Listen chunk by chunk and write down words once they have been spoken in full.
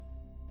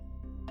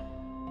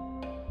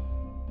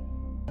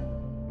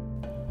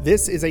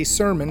This is a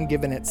sermon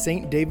given at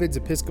St. David's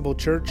Episcopal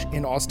Church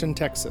in Austin,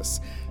 Texas.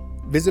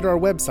 Visit our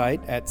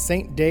website at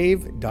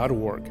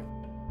stdave.org.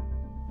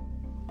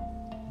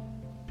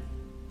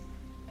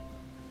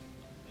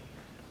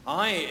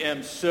 I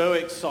am so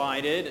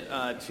excited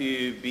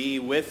to be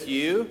with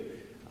you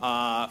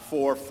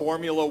for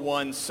Formula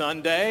One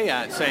Sunday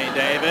at St.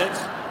 David's.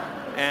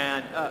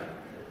 And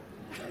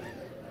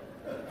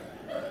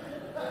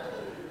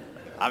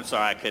I'm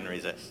sorry, I couldn't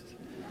resist.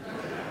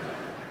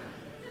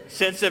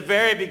 Since the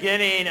very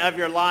beginning of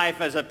your life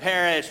as a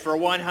parish for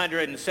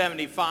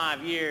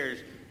 175 years,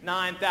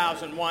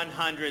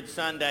 9,100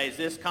 Sundays,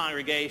 this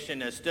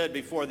congregation has stood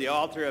before the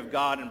altar of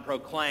God and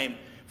proclaimed,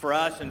 for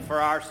us and for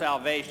our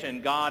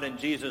salvation, God and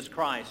Jesus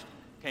Christ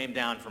came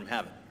down from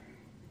heaven.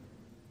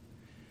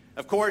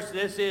 Of course,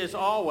 this is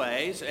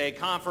always a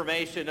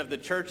confirmation of the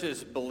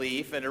church's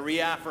belief and a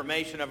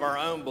reaffirmation of our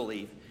own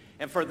belief.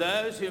 And for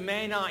those who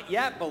may not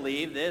yet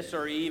believe this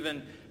or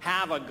even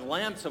have a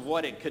glimpse of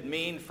what it could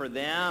mean for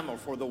them or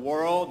for the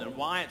world and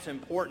why it's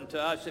important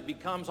to us, it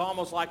becomes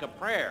almost like a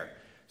prayer,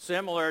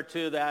 similar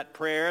to that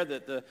prayer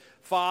that the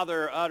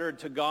Father uttered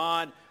to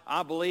God,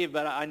 I believe,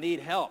 but I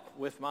need help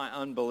with my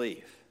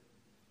unbelief,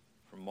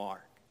 from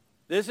Mark.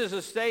 This is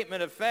a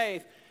statement of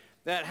faith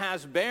that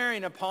has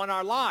bearing upon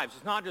our lives.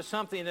 It's not just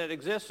something that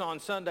exists on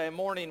Sunday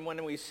morning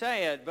when we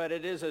say it, but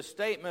it is a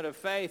statement of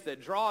faith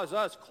that draws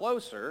us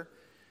closer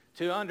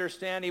to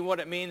understanding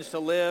what it means to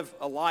live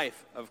a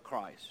life of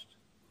Christ.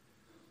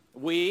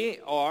 We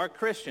are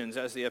Christians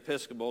as the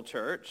Episcopal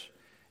Church,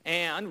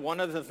 and one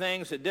of the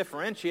things that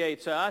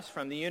differentiates us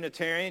from the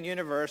Unitarian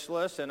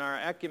Universalists and our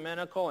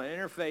ecumenical and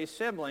interfaith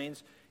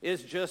siblings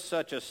is just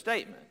such a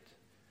statement,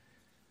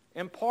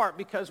 in part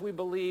because we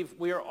believe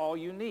we are all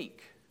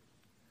unique.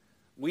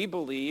 We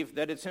believe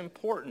that it's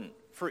important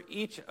for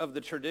each of the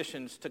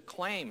traditions to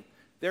claim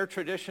their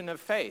tradition of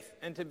faith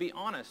and to be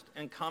honest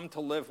and come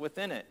to live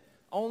within it.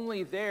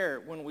 Only there,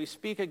 when we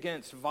speak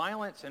against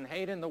violence and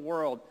hate in the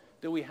world,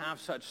 do we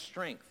have such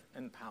strength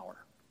and power.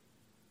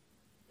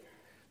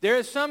 There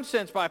is some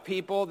sense by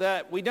people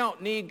that we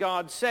don't need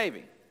God's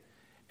saving.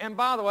 And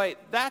by the way,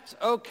 that's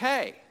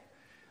okay.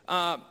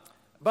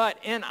 But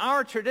in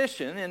our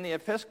tradition, in the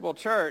Episcopal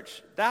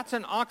Church, that's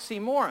an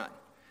oxymoron,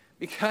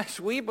 because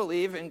we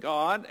believe in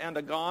God and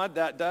a God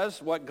that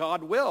does what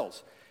God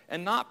wills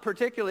and not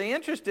particularly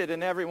interested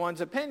in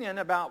everyone's opinion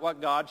about what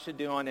God should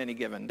do on any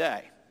given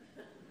day.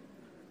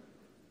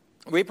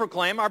 We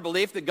proclaim our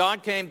belief that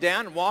God came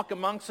down and walked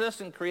amongst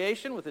us in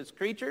creation with his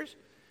creatures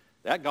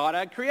that God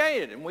had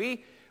created. And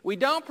we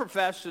don't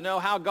profess to know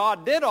how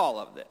God did all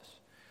of this.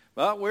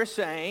 But we're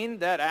saying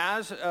that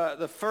as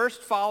the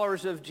first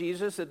followers of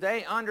Jesus, that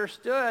they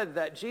understood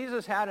that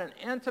Jesus had an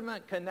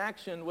intimate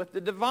connection with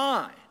the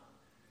divine.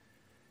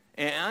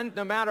 And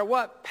no matter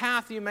what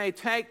path you may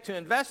take to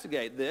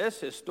investigate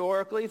this,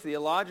 historically,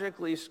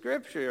 theologically,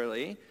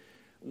 scripturally,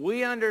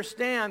 we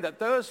understand that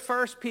those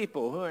first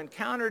people who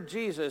encountered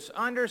Jesus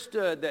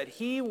understood that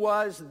he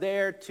was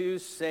there to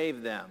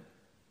save them.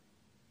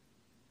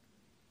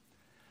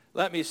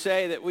 Let me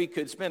say that we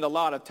could spend a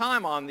lot of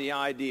time on the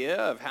idea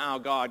of how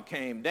God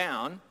came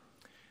down,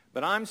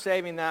 but I'm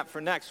saving that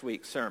for next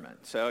week's sermon,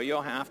 so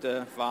you'll have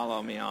to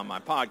follow me on my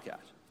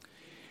podcast.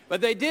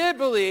 But they did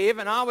believe,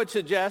 and I would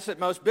suggest that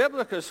most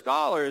biblical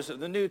scholars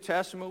of the New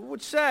Testament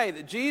would say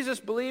that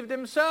Jesus believed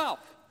himself,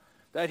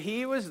 that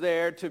he was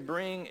there to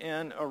bring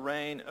in a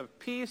reign of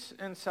peace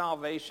and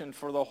salvation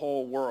for the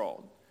whole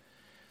world.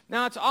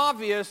 Now, it's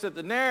obvious that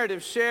the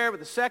narrative shared with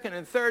the second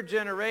and third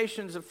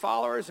generations of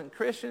followers and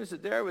Christians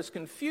that there was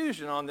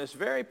confusion on this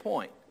very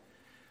point.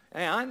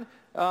 And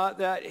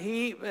but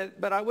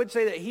I would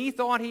say that he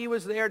thought he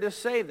was there to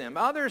save them.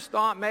 Others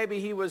thought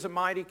maybe he was a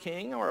mighty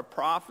king or a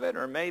prophet,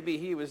 or maybe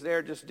he was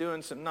there just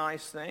doing some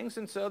nice things,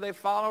 and so they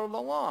followed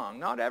along.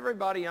 Not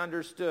everybody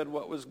understood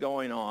what was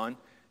going on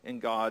in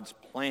God's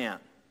plan.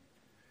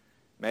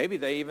 Maybe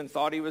they even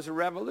thought he was a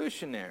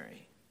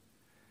revolutionary.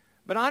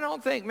 But I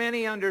don't think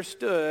many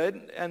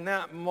understood in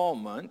that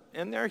moment,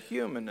 in their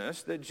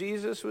humanness, that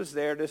Jesus was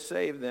there to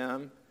save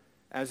them,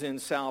 as in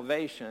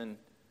salvation,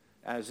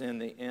 as in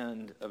the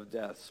end of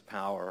death's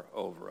power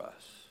over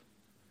us,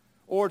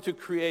 or to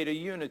create a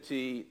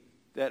unity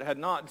that had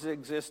not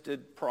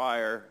existed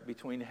prior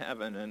between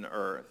heaven and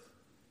earth.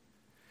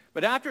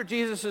 But after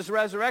Jesus'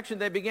 resurrection,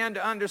 they began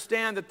to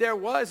understand that there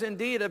was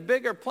indeed a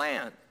bigger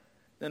plan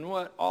than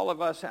what all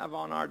of us have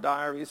on our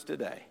diaries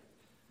today.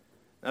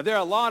 Now, there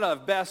are a lot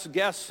of best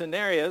guess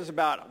scenarios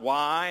about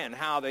why and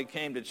how they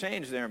came to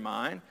change their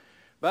mind,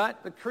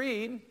 but the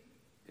Creed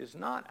is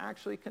not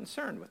actually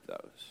concerned with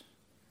those.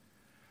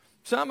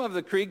 Some of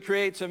the Creed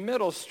creates a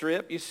middle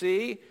strip, you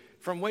see,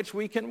 from which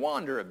we can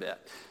wander a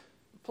bit,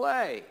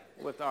 play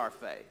with our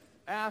faith,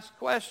 ask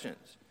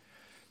questions.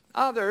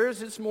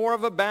 Others, it's more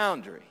of a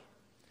boundary.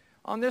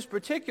 On this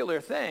particular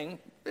thing,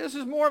 this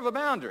is more of a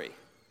boundary.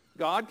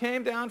 God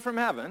came down from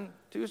heaven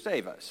to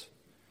save us.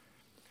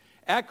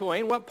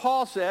 Echoing what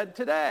Paul said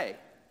today.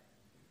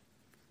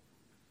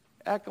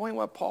 That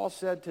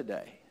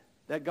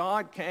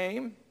God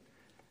came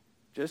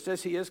just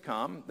as he has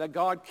come, that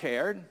God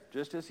cared,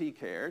 just as he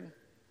cared,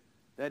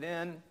 that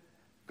in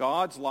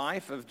God's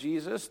life of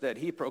Jesus, that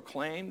he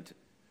proclaimed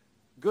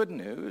good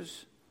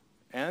news,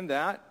 and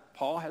that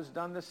Paul has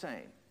done the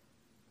same,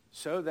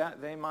 so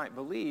that they might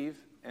believe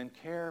and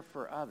care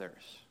for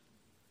others.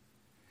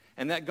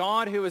 And that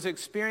God, who was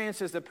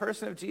experienced as the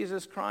person of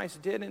Jesus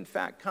Christ, did in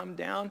fact come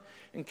down,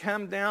 and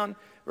come down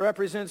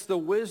represents the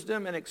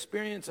wisdom and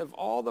experience of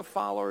all the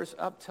followers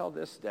up till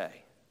this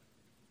day.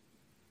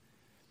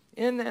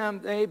 In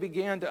them, they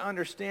began to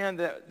understand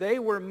that they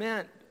were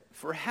meant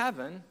for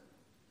heaven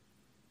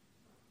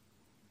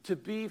to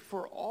be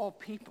for all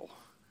people,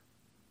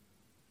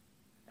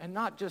 and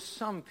not just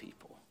some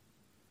people.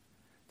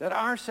 That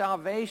our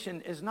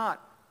salvation is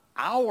not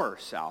our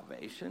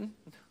salvation,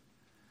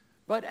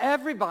 but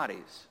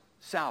everybody's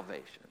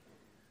salvation.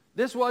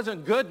 This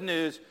wasn't good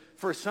news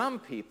for some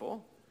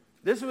people.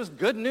 This was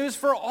good news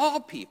for all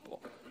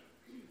people.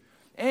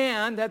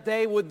 And that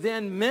they would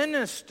then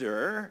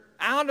minister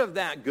out of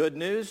that good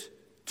news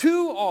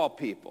to all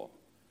people.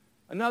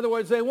 In other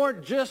words, they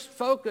weren't just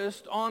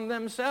focused on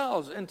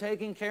themselves and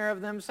taking care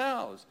of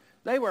themselves.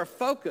 They were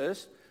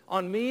focused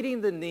on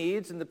meeting the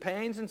needs and the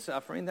pains and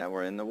suffering that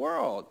were in the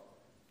world.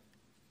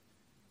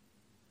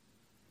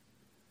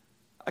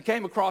 I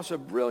came across a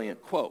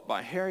brilliant quote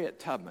by Harriet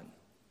Tubman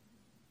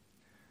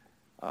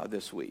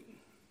this week.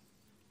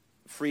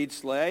 Freed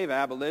slave,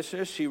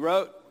 abolitionist, she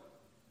wrote,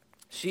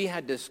 she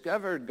had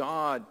discovered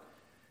God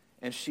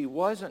and she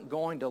wasn't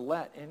going to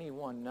let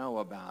anyone know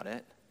about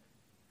it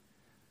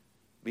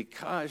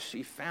because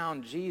she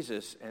found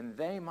Jesus and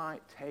they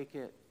might take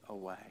it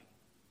away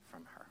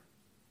from her.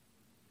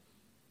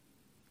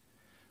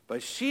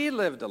 But she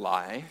lived a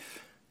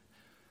life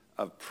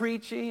of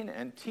preaching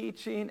and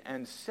teaching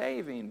and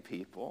saving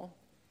people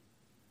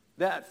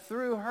that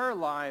through her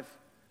life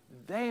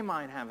they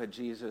might have a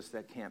Jesus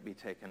that can't be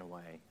taken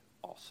away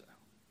also.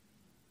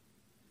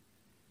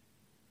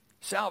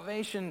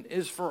 Salvation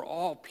is for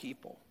all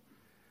people.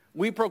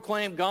 We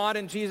proclaim God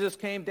and Jesus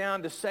came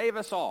down to save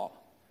us all,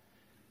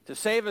 to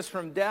save us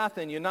from death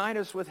and unite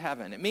us with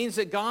heaven. It means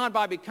that God,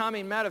 by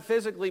becoming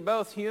metaphysically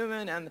both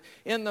human and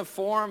in the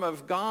form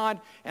of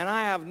God, and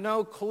I have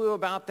no clue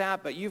about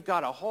that, but you've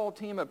got a whole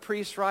team of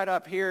priests right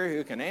up here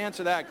who can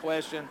answer that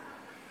question.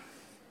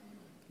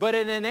 But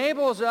it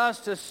enables us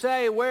to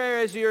say,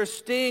 where is your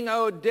sting,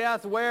 O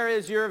death? Where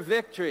is your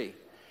victory?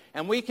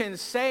 And we can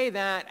say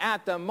that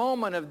at the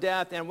moment of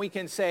death, and we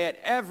can say it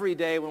every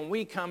day when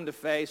we come to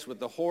face with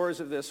the horrors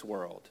of this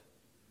world,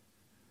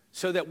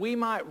 so that we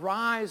might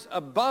rise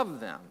above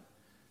them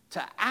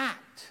to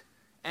act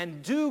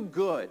and do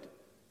good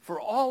for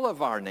all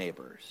of our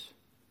neighbors.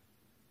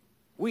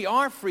 We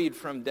are freed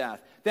from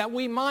death, that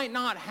we might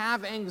not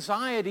have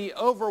anxiety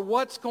over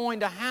what's going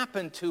to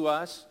happen to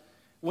us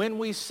when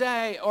we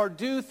say or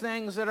do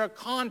things that are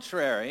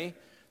contrary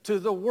to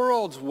the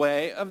world's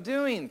way of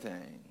doing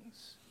things.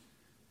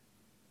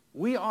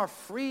 We are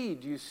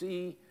freed, you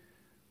see,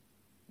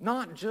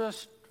 not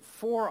just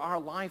for our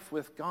life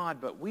with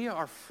God, but we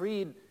are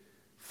freed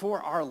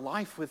for our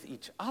life with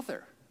each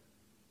other.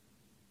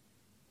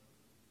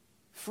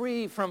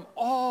 Free from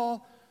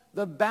all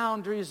the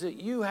boundaries that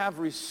you have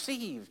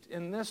received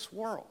in this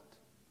world.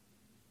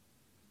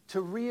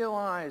 To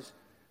realize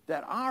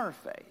that our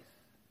faith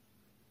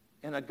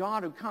in a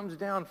God who comes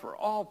down for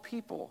all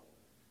people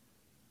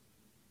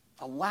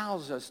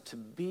allows us to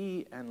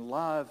be and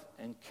love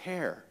and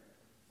care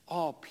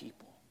all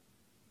people.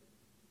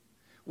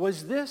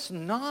 Was this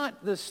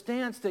not the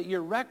stance that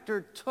your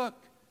rector took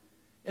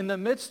in the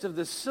midst of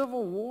the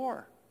Civil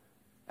War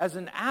as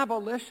an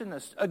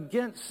abolitionist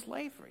against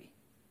slavery?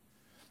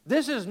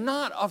 This is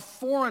not a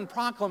foreign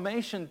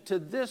proclamation to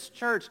this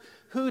church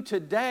who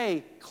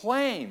today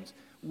claims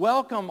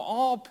welcome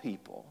all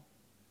people.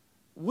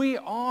 We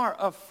are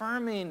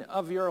affirming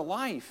of your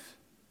life,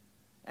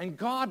 and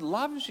God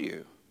loves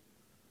you.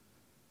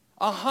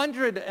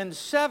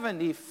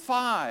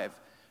 175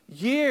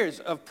 years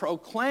of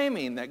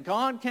proclaiming that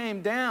God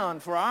came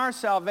down for our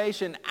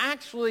salvation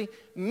actually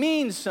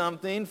means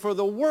something for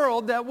the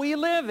world that we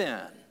live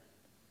in.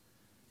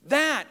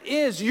 That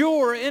is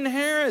your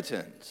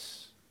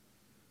inheritance.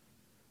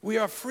 We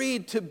are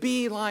freed to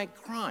be like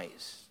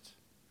Christ.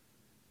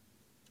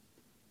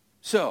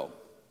 So,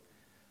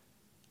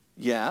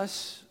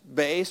 yes,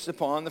 based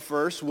upon the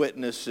first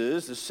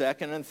witnesses, the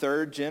second and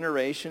third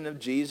generation of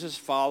Jesus'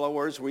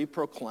 followers, we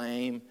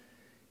proclaim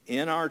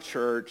in our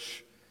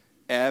church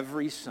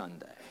every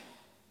Sunday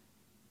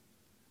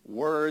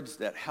words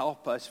that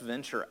help us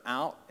venture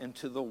out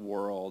into the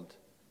world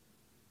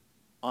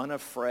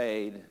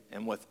unafraid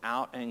and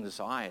without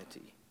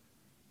anxiety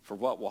for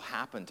what will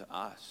happen to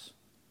us,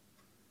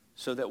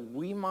 so that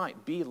we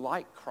might be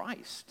like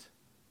Christ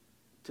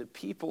to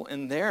people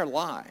in their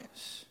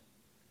lives.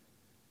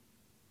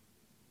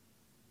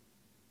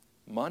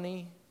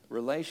 Money,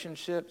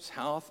 relationships,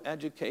 health,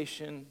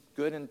 education,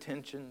 good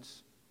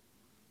intentions.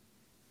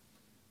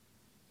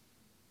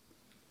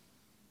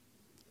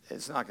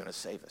 It's not going to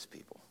save us,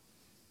 people.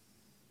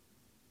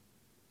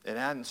 It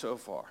hadn't so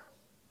far.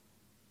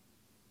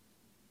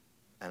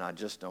 and I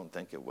just don't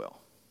think it will.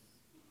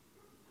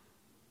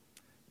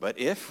 But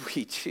if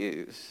we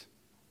choose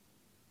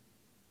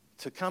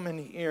to come in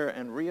here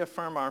and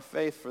reaffirm our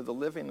faith for the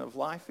living of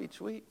life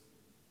each week,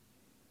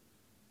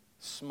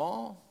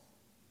 small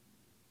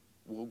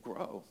will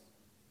grow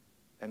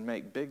and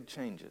make big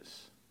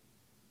changes.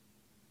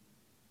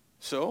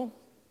 So,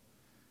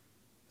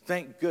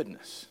 thank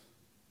goodness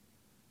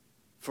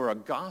for a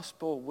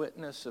gospel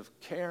witness of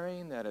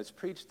caring that has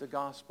preached the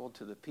gospel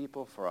to the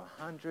people for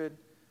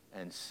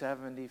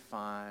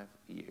 175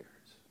 years.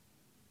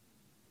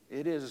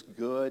 It is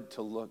good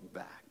to look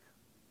back.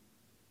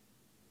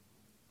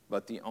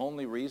 But the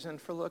only reason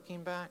for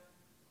looking back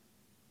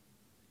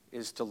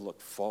is to look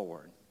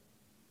forward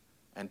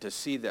and to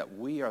see that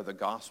we are the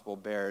gospel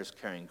bearers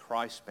carrying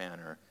Christ's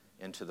banner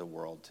into the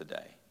world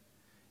today.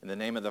 In the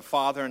name of the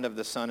Father, and of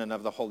the Son, and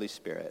of the Holy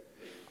Spirit.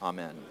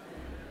 Amen.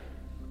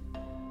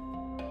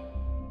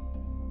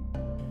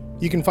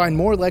 You can find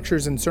more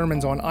lectures and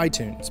sermons on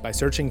iTunes by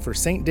searching for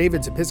St.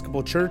 David's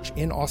Episcopal Church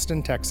in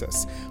Austin,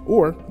 Texas,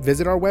 or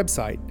visit our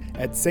website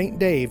at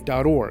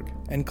stdave.org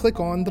and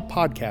click on the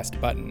podcast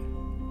button.